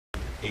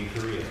in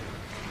Korea.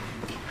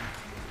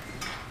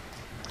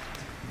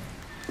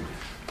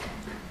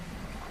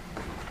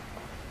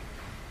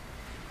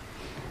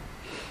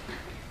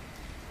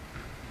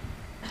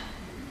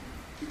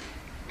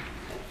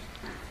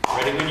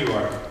 Ready when you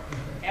are.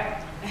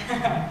 Yep.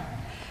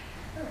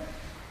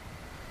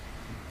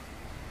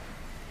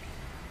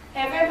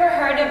 Have you ever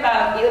heard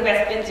about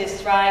Ilbet's binge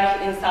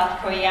strike in South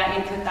Korea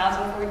in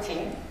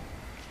 2014?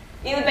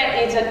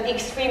 Ilbet is an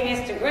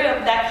extremist group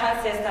that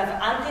consists of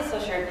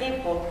antisocial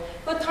people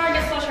who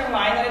target social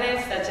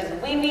minorities such as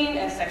women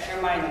and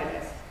sexual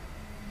minorities.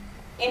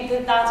 In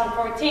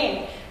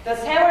 2014, the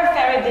Seoul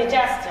ferry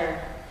disaster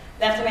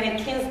left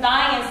many teens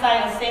dying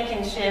inside a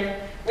sinking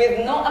ship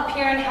with no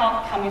apparent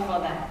help coming for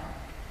them.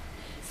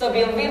 So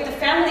bereaved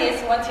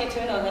families wanted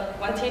to know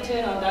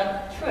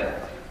the truth.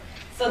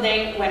 So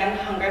they went on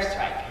hunger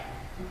strike.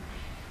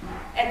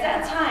 At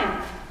that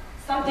time,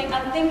 something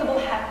unthinkable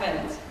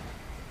happened.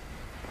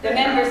 The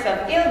members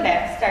of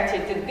Ilbet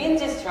started to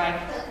binge strike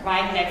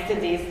right next to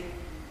these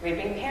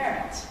grieving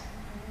parents.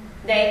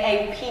 They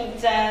ate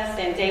pizzas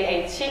and they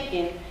ate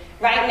chicken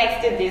right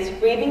next to these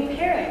grieving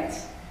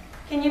parents.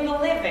 Can you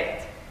believe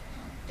it?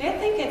 Do you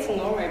think it's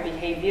normal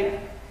behavior?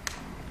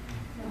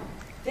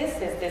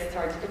 This is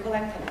distorted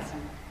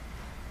collectivism.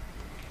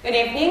 Good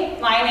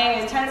evening, my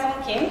name is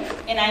Chansong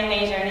and I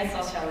major in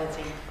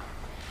sociology.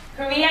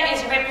 Korea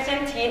is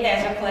represented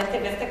as a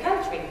collectivist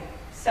country.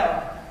 So,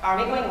 are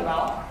we going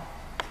well?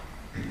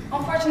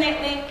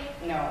 Unfortunately,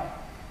 no.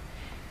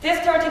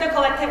 Distorted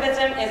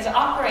collectivism is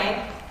occurring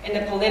in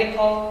the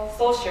political,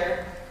 social,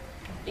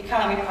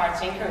 economic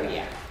parts in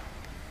Korea.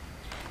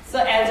 So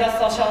as a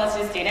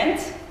sociology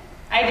student,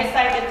 I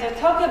decided to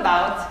talk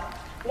about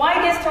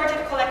why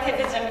distorted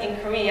collectivism in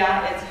Korea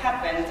has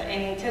happened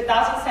in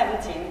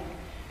 2017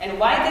 and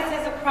why this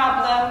is a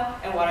problem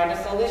and what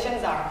the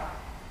solutions are.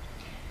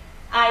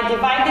 I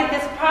divided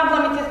this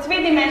problem into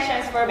 3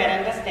 dimensions for better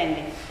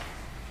understanding.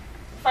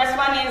 First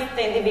one is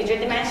the individual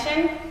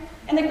dimension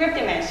and the group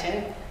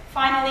dimension.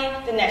 Finally,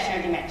 the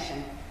national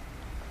dimension.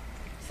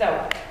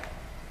 So,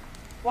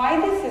 why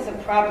this is a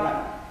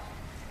problem?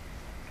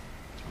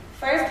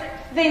 First,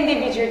 the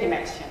individual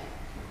dimension.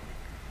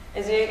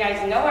 As you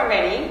guys know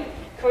already,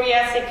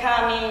 Korea's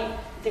economy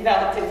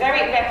developed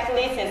very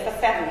rapidly since the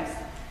 70s.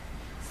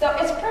 So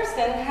each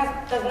person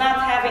does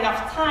not have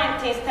enough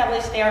time to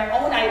establish their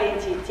own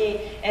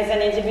identity as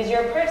an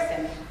individual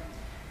person.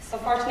 So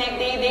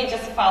fortunately, they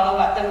just follow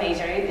what the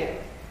majority do.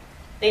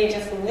 They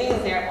just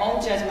lose their own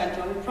judgment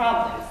on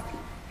problems.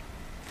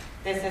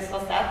 This is a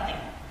sad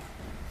thing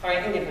for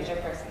an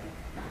individual person.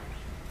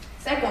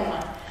 Second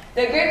one,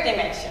 the group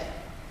dimension.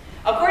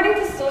 According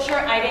to social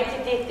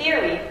identity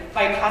theory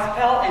by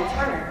Caspel and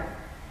Turner,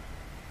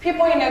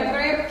 people in a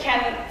group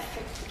can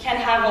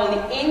have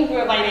only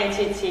in-group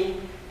identity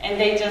and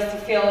they just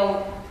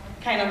feel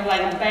kind of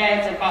like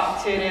bad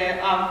about to the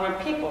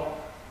out-group people.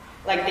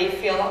 Like they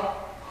feel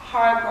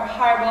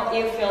horrible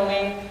ill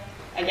feeling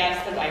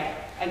against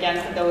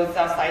those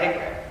outside the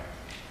group.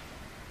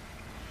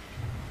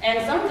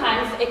 And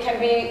sometimes it can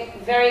be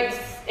very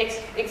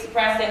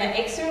expressed in an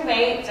extreme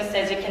way, just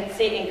as you can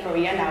see in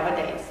Korea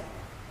nowadays,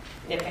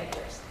 the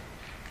pictures.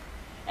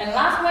 And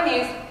last one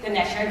is the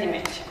national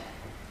dimension.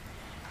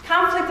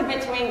 Conflict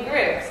between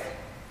groups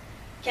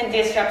can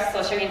disrupt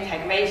social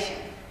integration.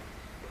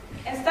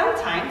 And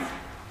sometimes,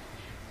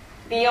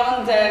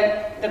 beyond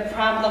the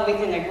problem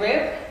within a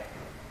group,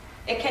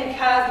 it can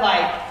cause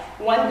like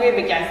one group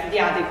against the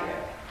other group.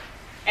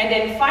 And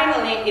then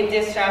finally, it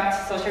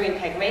disrupts social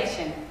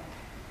integration.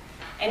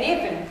 And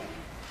even,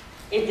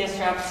 it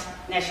disrupts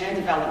national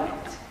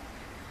development.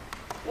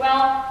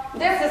 Well,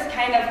 this is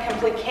kind of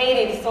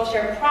complicated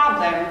social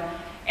problem,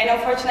 and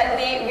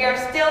unfortunately, we are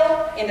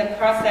still in the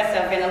process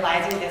of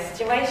analyzing these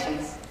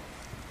situations.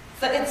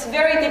 So it's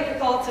very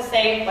difficult to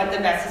say what the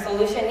best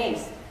solution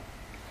is.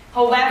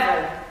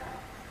 However,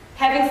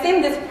 having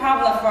seen this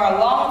problem for a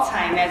long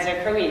time as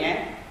a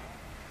Korean,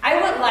 I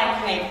would like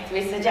to make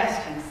 3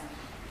 suggestions.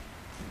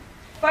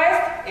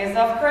 First is,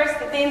 of course,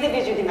 the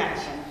individual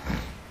dimension.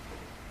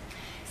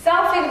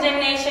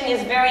 Self-examination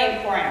is very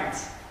important.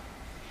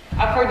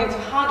 According to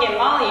Hong and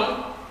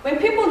Molly, when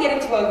people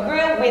get into a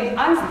group with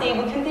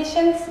unstable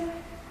conditions,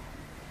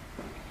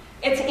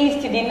 it's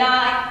easy to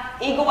deny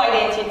ego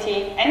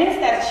identity and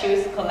instead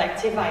choose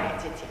collective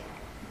identity.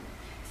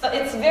 So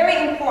it's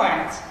very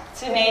important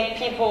to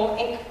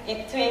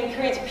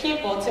encourage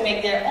people to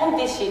make their own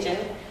decision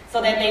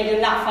so that they do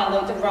not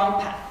follow the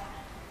wrong path.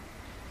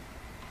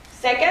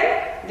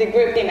 Second, the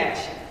group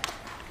dimension.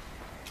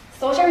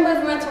 Social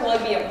movement will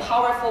be a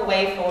powerful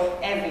way for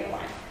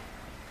everyone.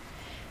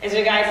 As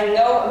you guys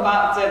know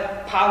about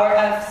the power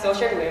of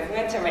social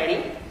movement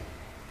already,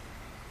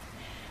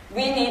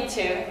 we need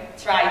to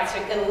try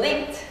to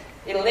elect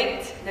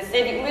the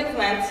civic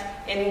movement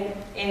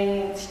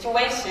in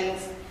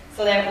situations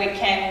so that we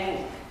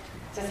can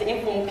just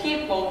inform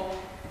people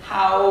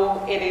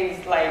how it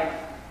is like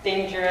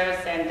dangerous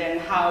and then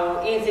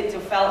how easy to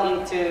fall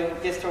into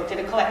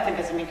distorted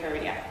collectivism in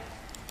Korea.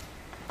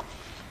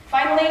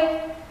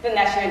 Finally, the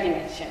national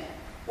dimension.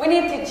 We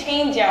need to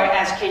change our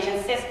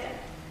education system.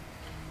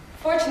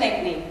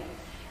 Fortunately,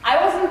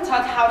 I wasn't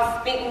taught how to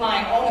speak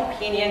my own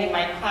opinion in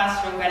my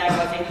classroom when I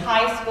was in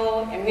high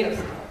school and middle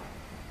school.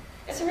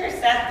 It's a very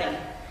sad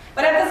thing,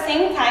 but at the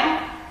same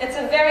time, it's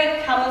a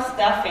very common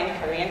stuff in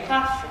Korean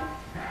classroom.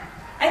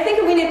 I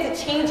think we need to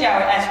change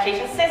our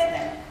education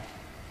system.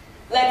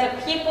 Let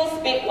the people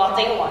speak what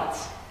they want,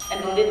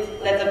 and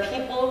let the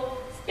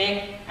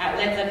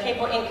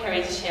people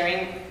encourage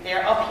sharing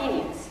their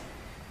opinions.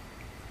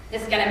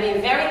 It's going to be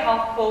very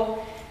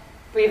helpful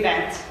to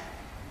prevent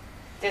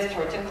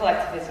distorted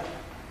collectivism.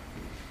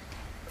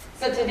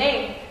 So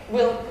today,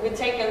 we'll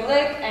take a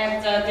look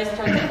at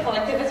distorted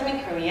collectivism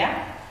in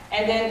Korea,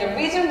 and then the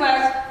reason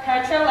was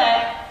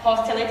cultural-led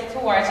hostility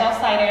towards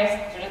outsiders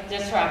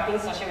disrupting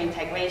social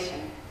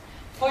integration.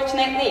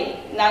 Fortunately,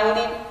 not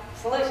only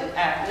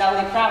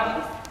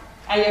problems.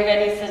 I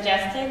already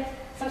suggested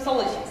some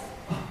solutions.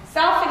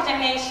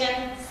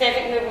 Self-examination,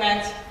 civic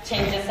movement,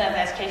 changes of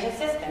education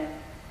system.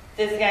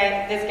 This is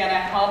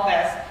gonna help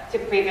us to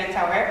prevent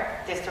our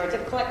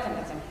distorted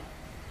collectivism.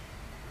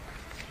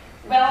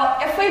 Well,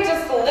 if we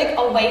just look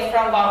away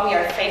from what we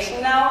are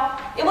facing now,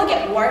 it will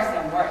get worse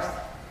and worse.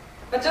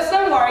 But just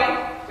don't worry,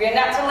 we are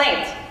not too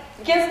late.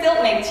 We can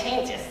still make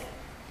changes.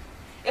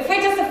 If we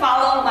just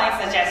follow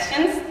my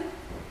suggestions,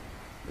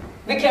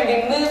 we can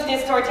remove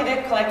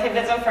distorted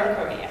collectivism from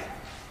Korea.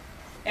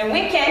 And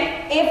we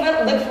can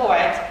even look for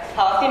a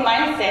healthy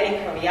mindset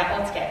in Korea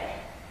altogether.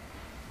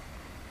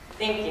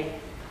 Thank you.